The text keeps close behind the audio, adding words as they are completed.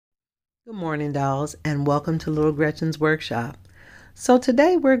Good morning, dolls, and welcome to Little Gretchen's workshop. So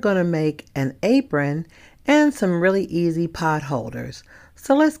today we're going to make an apron and some really easy pot holders.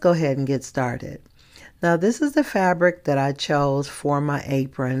 So let's go ahead and get started. Now this is the fabric that I chose for my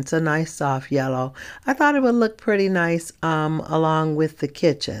apron. It's a nice soft yellow. I thought it would look pretty nice along with the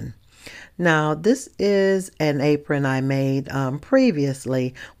kitchen. Now, this is an apron I made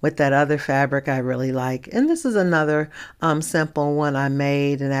previously with that other fabric I really like. And this is another simple one I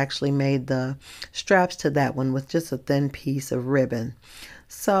made, and actually made the straps to that one with just a thin piece of ribbon.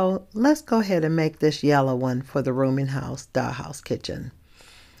 So let's go ahead and make this yellow one for the rooming house, dollhouse kitchen.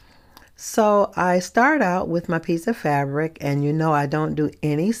 So I start out with my piece of fabric, and you know I don't do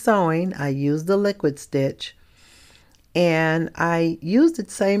any sewing. I use the liquid stitch. And I used the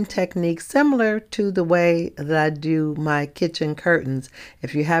same technique similar to the way that I do my kitchen curtains.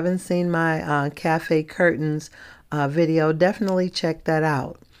 If you haven't seen my cafe curtains video, definitely check that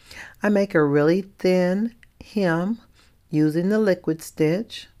out. I make a really thin hem using the liquid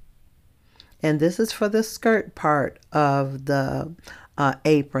stitch. And this is for the skirt part of the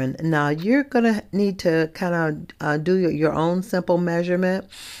apron. Now you're going to need to kind of do your own simple measurement.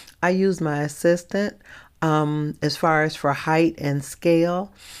 I use my assistant as far as for height and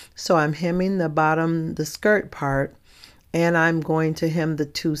scale. So I'm hemming the bottom, the skirt part, and I'm going to hem the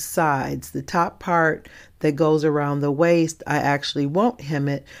two sides. The top part that goes around the waist, I actually won't hem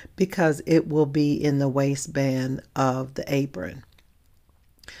it because it will be in the waistband of the apron.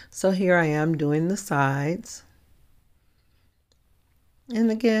 So here I am doing the sides.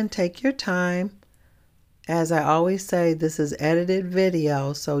 And again, take your time. As I always say, this is edited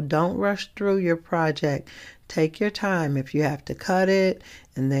video, so don't rush through your project. Take your time. If you have to cut it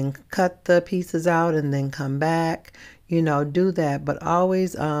and then cut the pieces out and then come back, do that. But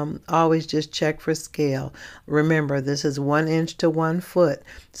always just check for scale. Remember, this is 1 inch to 1 foot.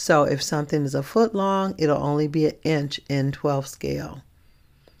 So if something is a foot long, it'll only be an inch in 12 scale.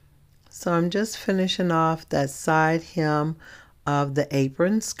 So I'm just finishing off that side hem of the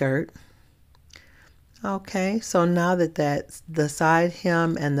apron skirt. Okay, so now that the side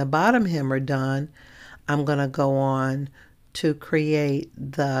hem and the bottom hem are done, I'm going to go on to create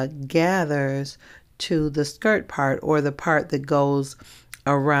the gathers to the skirt part, or the part that goes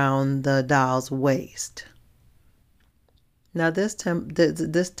around the doll's waist. Now this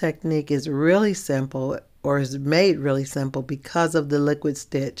technique is really simple, or is made really simple because of the liquid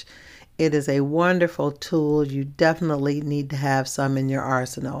stitch. It is a wonderful tool. You definitely need to have some in your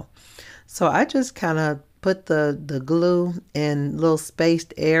arsenal. So I just kind of put the glue in little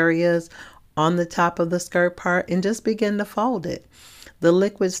spaced areas on the top of the skirt part and just begin to fold it. The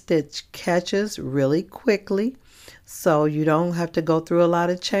liquid stitch catches really quickly, so you don't have to go through a lot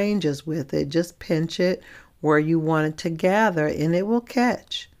of changes with it. Just pinch it where you want it to gather and it will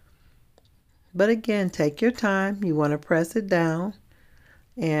catch. But again, take your time. You want to press it down.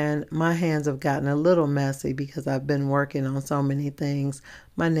 And my hands have gotten a little messy because I've been working on so many things.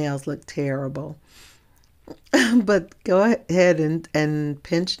 My nails look terrible. But go ahead and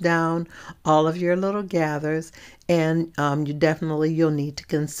pinch down all of your little gathers. And you'll need to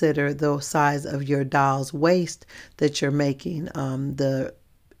consider the size of your doll's waist that you're making the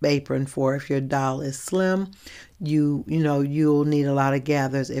apron for. If your doll is slim, you'll need a lot of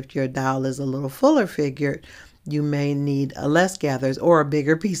gathers. If your doll is a little fuller figured, you may need less gathers or a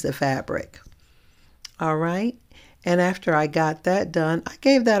bigger piece of fabric. All right. And after I got that done, I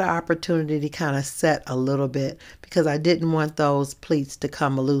gave that an opportunity to kind of set a little bit because I didn't want those pleats to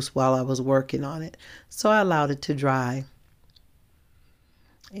come loose while I was working on it. So I allowed it to dry.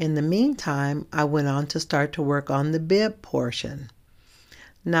 In the meantime, I went on to start to work on the bib portion.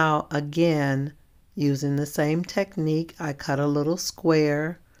 Now, again, using the same technique, I cut a little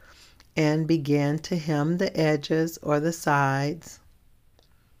square and began to hem the edges or the sides.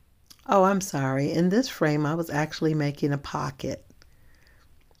 Oh, I'm sorry. In this frame, I was actually making a pocket.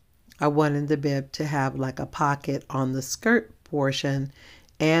 I wanted the bib to have like a pocket on the skirt portion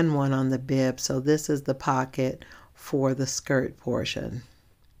and one on the bib. So this is the pocket for the skirt portion.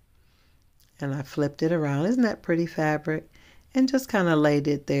 And I flipped it around. Isn't that pretty fabric? And just kind of laid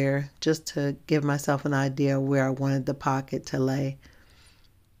it there just to give myself an idea of where I wanted the pocket to lay.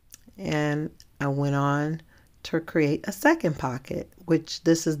 And I went on to create a second pocket, which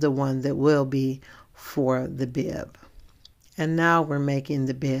this is the one that will be for the bib. And now we're making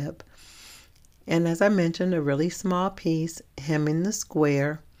the bib. And as I mentioned, a really small piece, hemming the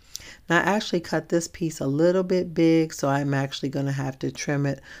square. Now I actually cut this piece a little bit big, so I'm actually going to have to trim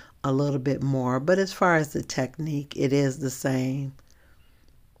it a little bit more. But as far as the technique, it is the same.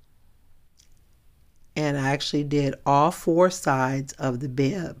 And I actually did all 4 sides of the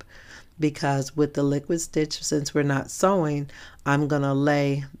bib, because with the liquid stitch, since we're not sewing, I'm going to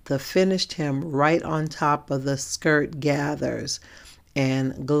lay the finished hem right on top of the skirt gathers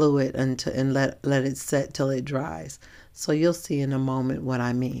and glue it until, and let it set till it dries. So you'll see in a moment what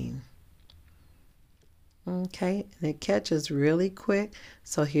I mean. Okay, and it catches really quick.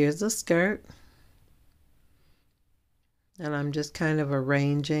 So here's the skirt, and I'm just kind of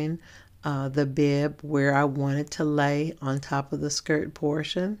arranging the bib where I want it to lay on top of the skirt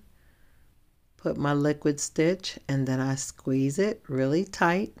portion. Put my liquid stitch, and then I squeeze it really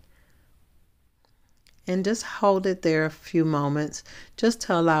tight and just hold it there a few moments just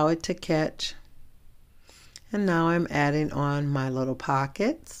to allow it to catch. And now I'm adding on my little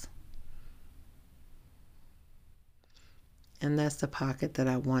pockets, and that's the pocket that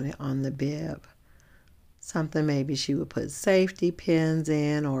I wanted on the bib. Something maybe she would put safety pins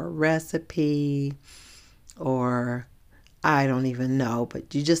in, or a recipe, or I don't even know,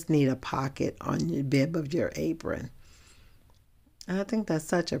 but you just need a pocket on your bib of your apron. And I think that's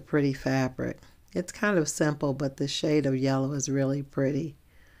such a pretty fabric. It's kind of simple, but the shade of yellow is really pretty.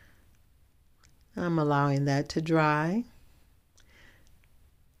 I'm allowing that to dry.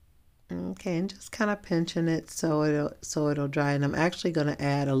 Okay, and just kind of pinching it so it'll dry. And I'm actually going to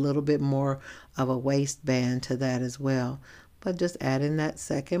add a little bit more of a waistband to that as well. But just adding that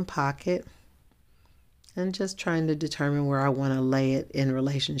second pocket and just trying to determine where I want to lay it in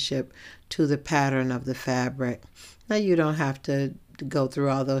relationship to the pattern of the fabric. Now you don't have to go through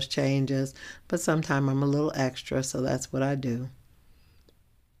all those changes, but sometimes I'm a little extra, so that's what I do.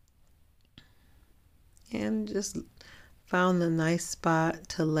 And just found the nice spot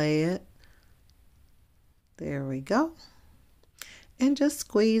to lay it. There we go. And just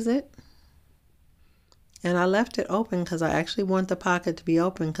squeeze it. And I left it open because I actually want the pocket to be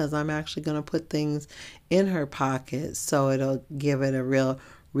open, because I'm actually going to put things in her pocket, so it'll give it a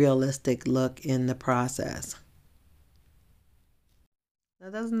realistic look in the process. Now,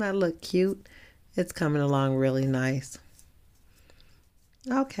 doesn't that look cute? It's coming along really nice.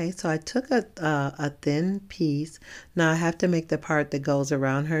 Okay, so I took a thin piece. Now I have to make the part that goes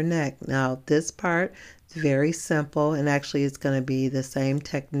around her neck. Now this part is very simple, and actually it's going to be the same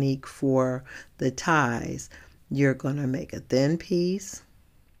technique for the ties. You're going to make a thin piece.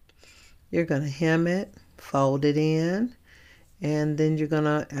 You're going to hem it, fold it in, and then you're going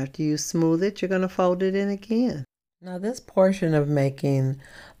to, after you smooth it, you're going to fold it in again. Now this portion of making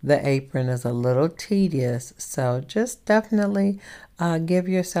the apron is a little tedious, so just definitely give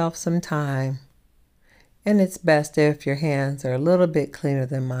yourself some time. And it's best if your hands are a little bit cleaner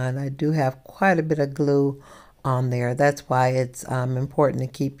than mine. I do have quite a bit of glue on there. That's why it's important to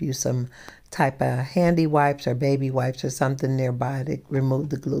keep you some type of handy wipes or baby wipes or something nearby to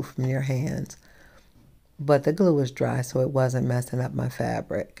remove the glue from your hands. But the glue was dry, so it wasn't messing up my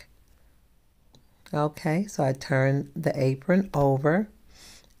fabric. Okay, so I turn the apron over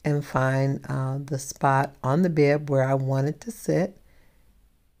and find the spot on the bib where I want it to sit.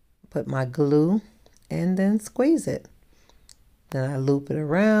 Put my glue and then squeeze it. Then I loop it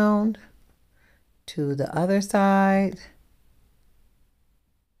around to the other side.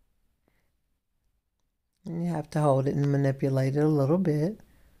 And you have to hold it and manipulate it a little bit.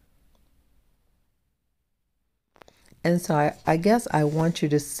 And so I guess I want you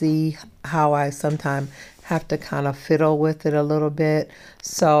to see how I sometimes have to kind of fiddle with it a little bit.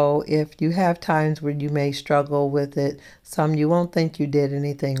 So if you have times where you may struggle with it, you won't think you did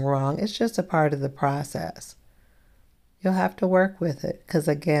anything wrong. It's just a part of the process. You'll have to work with it because,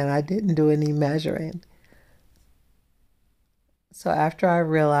 again, I didn't do any measuring. So after I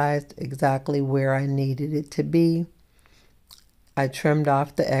realized exactly where I needed it to be, I trimmed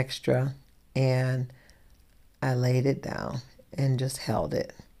off the extra and I laid it down and just held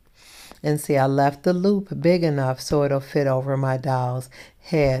it. And see, I left the loop big enough so it'll fit over my doll's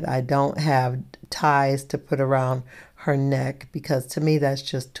head. I don't have ties to put around her neck because to me that's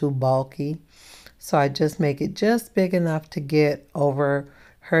just too bulky. So I just make it just big enough to get over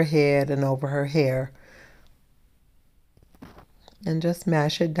her head and over her hair. And just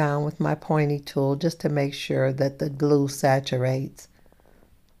mash it down with my pointy tool just to make sure that the glue saturates.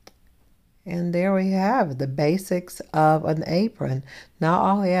 And there we have the basics of an apron. Now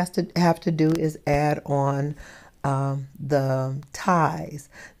all he has to have to do is add on the ties.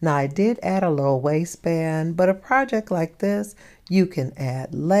 Now I did add a little waistband, but a project like this, you can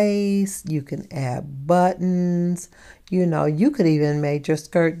add lace, you can add buttons, You know, you could even make your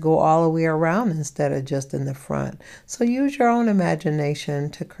skirt go all the way around instead of just in the front. So use your own imagination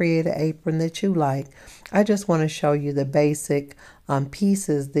to create an apron that you like. I just want to show you the basic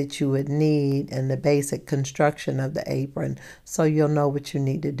pieces that you would need and the basic construction of the apron so you'll know what you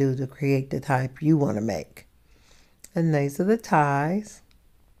need to do to create the type you want to make. And these are the ties.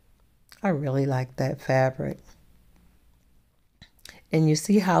 I really like that fabric. And you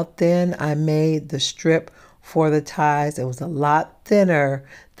see how thin I made the strip for the ties. It was a lot thinner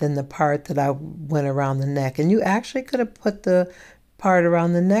than the part that I went around the neck. And you actually could have put the part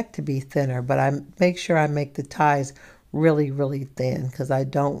around the neck to be thinner, but I make sure I make the ties really, really thin because I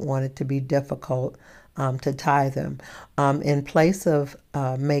don't want it to be difficult to tie them. In place of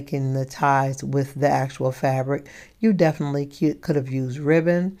making the ties with the actual fabric, you definitely could have used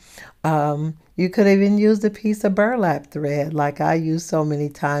ribbon. You could even use a piece of burlap thread like I use so many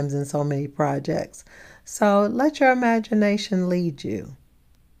times in so many projects. So let your imagination lead you.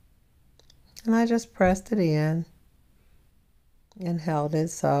 And I just pressed it in and held it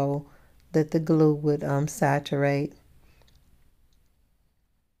so that the glue would saturate.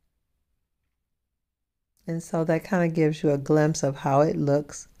 And so that kind of gives you a glimpse of how it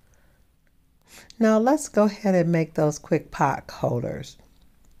looks. Now let's go ahead and make those quick pot holders.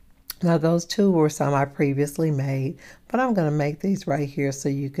 Now those two were some I previously made, but I'm going to make these right here so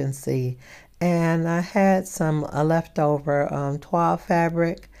you can see. And I had some leftover toile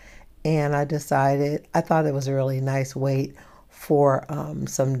fabric, and I decided, I thought it was a really nice weight for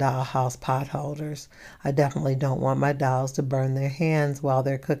some dollhouse pot holders. I definitely don't want my dolls to burn their hands while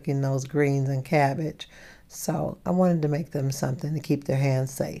they're cooking those greens and cabbage. So I wanted to make them something to keep their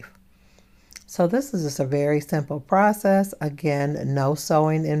hands safe. So this is just a very simple process. Again, no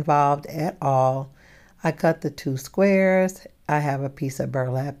sewing involved at all. I cut the two squares. I have a piece of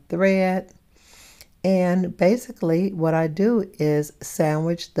burlap thread. And basically what I do is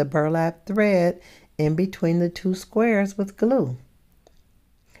sandwich the burlap thread in between the two squares with glue.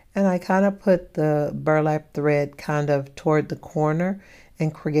 And I kind of put the burlap thread kind of toward the corner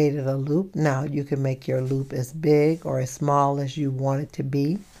and created a loop. Now you can make your loop as big or as small as you want it to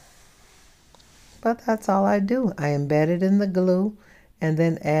be. But that's all I do. I embed it in the glue and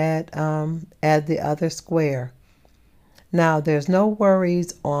then add the other square. Now there's no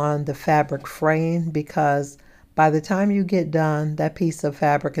worries on the fabric fraying because by the time you get done, that piece of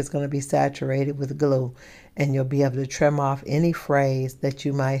fabric is going to be saturated with glue and you'll be able to trim off any frays that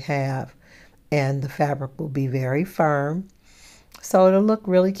you might have, and the fabric will be very firm. So it'll look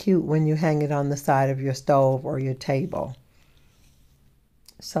really cute when you hang it on the side of your stove or your table.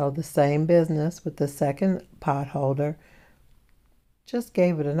 So the same business with the second pot holder. Just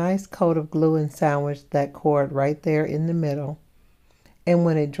gave it a nice coat of glue and sandwiched that cord right there in the middle. And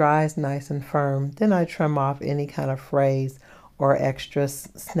when it dries nice and firm, then I trim off any kind of frays or extra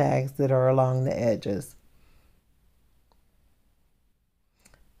snags that are along the edges.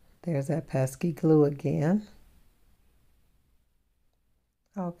 There's that pesky glue again.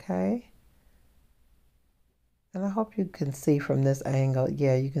 Okay. And I hope you can see from this angle.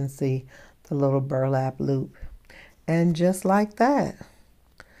 Yeah, you can see the little burlap loop. And just like that,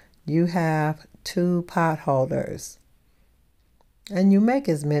 you have two pot holders. And you make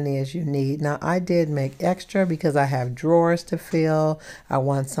as many as you need. Now, I did make extra because I have drawers to fill. I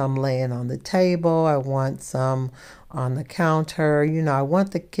want some laying on the table. I want some on the counter. You know, I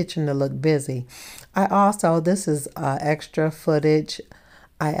want the kitchen to look busy. I also, this is extra footage.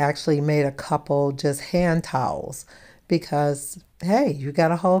 I actually made a couple just hand towels because, hey, you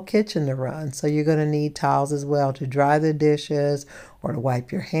got a whole kitchen to run. So you're going to need towels as well to dry the dishes or to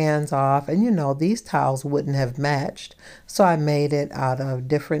wipe your hands off. And you know, these towels wouldn't have matched. So I made it out of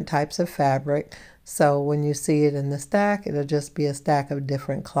different types of fabric. So when you see it in the stack, it'll just be a stack of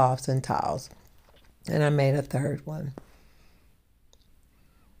different cloths and towels. And I made a third one.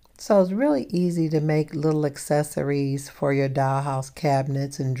 So it's really easy to make little accessories for your dollhouse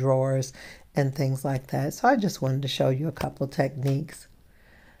cabinets and drawers and things like that. So I just wanted to show you a couple techniques.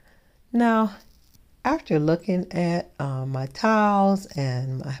 Now, after looking at my towels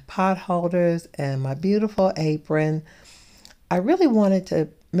and my pot holders and my beautiful apron, I really wanted to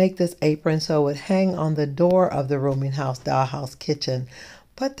make this apron so it would hang on the door of the rooming house dollhouse kitchen.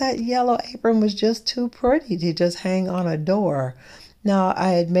 But that yellow apron was just too pretty to just hang on a door. Now,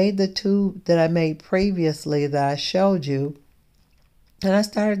 I had made the two that I made previously that I showed you, and I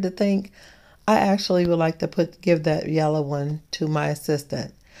started to think I actually would like to give that yellow one to my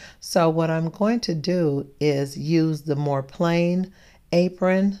assistant. So what I'm going to do is use the more plain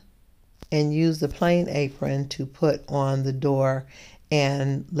apron and use the plain apron to put on the door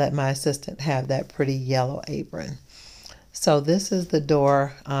and let my assistant have that pretty yellow apron. So this is the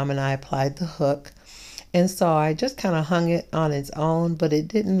door, and I applied the hook. And so I just kind of hung it on its own, but it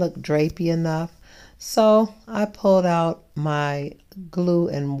didn't look drapey enough. So I pulled out my glue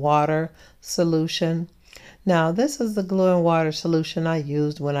and water solution. Now this is the glue and water solution I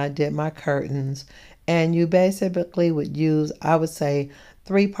used when I did my curtains. And you basically would use, I would say,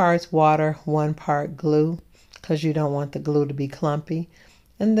 3 parts water, 1 part glue, because you don't want the glue to be clumpy.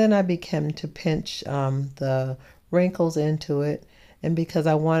 And then I began to pinch the wrinkles into it. And because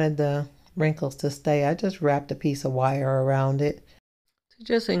I wanted the wrinkles to stay, I just wrapped a piece of wire around it to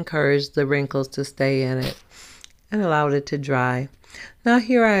just encourage the wrinkles to stay in it and allowed it to dry. Now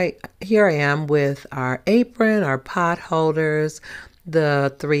here I am with our apron, our pot holders,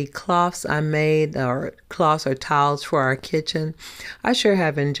 the 3 cloths I made, or cloths or towels for our kitchen. I sure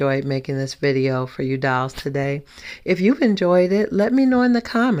have enjoyed making this video for you dolls today. If you've enjoyed it, let me know in the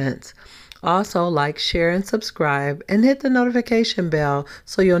comments. Also, like, share, and subscribe, and hit the notification bell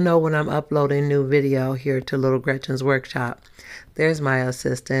so you'll know when I'm uploading new video here to Little Gretchen's Workshop. There's my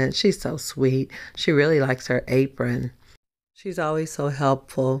assistant. She's so sweet. She really likes her apron. She's always so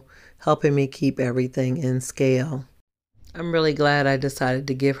helpful, helping me keep everything in scale. I'm really glad I decided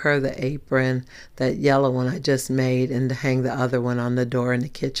to give her the apron, that yellow one I just made, and to hang the other one on the door in the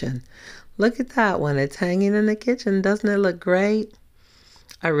kitchen. Look at that one. It's hanging in the kitchen. Doesn't it look great?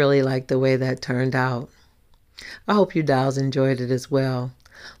 I really like the way that turned out. I hope you dolls enjoyed it as well.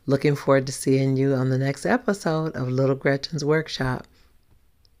 Looking forward to seeing you on the next episode of Little Gretchen's Workshop.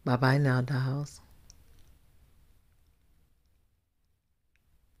 Bye-bye now, dolls.